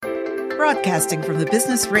Broadcasting from the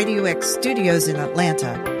Business RadioX studios in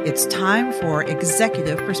Atlanta, it's time for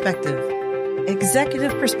Executive Perspective.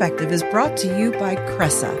 Executive Perspective is brought to you by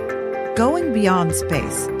Cressa, going beyond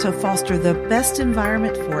space to foster the best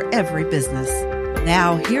environment for every business.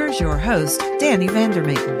 Now, here's your host, Danny Vander.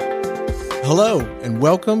 Hello, and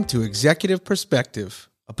welcome to Executive Perspective,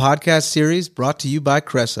 a podcast series brought to you by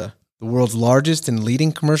Cressa, the world's largest and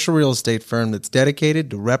leading commercial real estate firm that's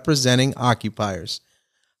dedicated to representing occupiers.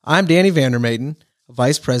 I'm Danny Vander, a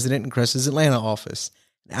Vice President in Cressa's Atlanta office,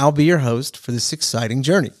 and I'll be your host for this exciting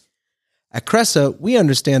journey. At Cressa, we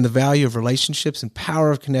understand the value of relationships and power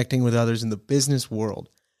of connecting with others in the business world.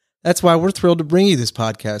 That's why we're thrilled to bring you this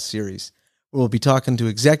podcast series, where we'll be talking to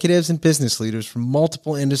executives and business leaders from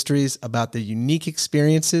multiple industries about their unique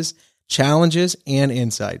experiences, challenges, and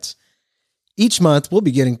insights. Each month, we'll be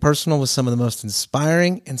getting personal with some of the most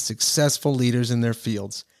inspiring and successful leaders in their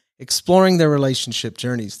fields, exploring their relationship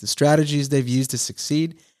journeys, the strategies they've used to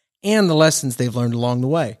succeed, and the lessons they've learned along the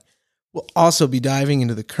way. We'll also be diving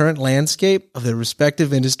into the current landscape of their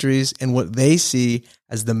respective industries and what they see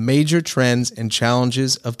as the major trends and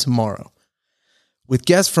challenges of tomorrow. With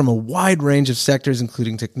guests from a wide range of sectors,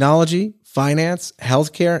 including technology, finance,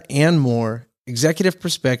 healthcare, and more, Executive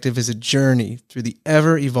Perspective is a journey through the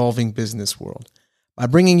ever-evolving business world. By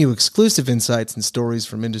bringing you exclusive insights and stories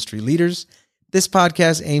from industry leaders, this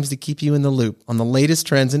podcast aims to keep you in the loop on the latest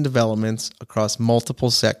trends and developments across multiple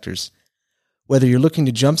sectors. Whether you're looking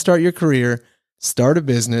to jumpstart your career, start a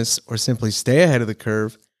business, or simply stay ahead of the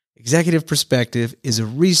curve, Executive Perspective is a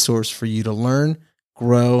resource for you to learn,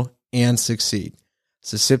 grow, and succeed.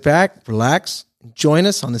 So sit back, relax, and join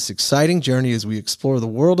us on this exciting journey as we explore the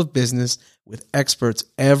world of business with experts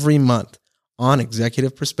every month on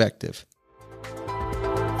Executive Perspective.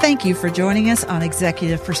 Thank you for joining us on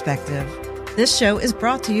Executive Perspective. This show is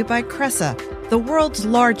brought to you by Cressa, the world's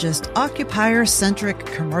largest occupier-centric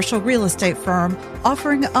commercial real estate firm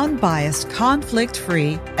offering unbiased,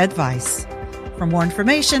 conflict-free advice. For more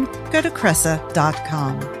information, go to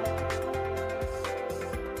cressa.com.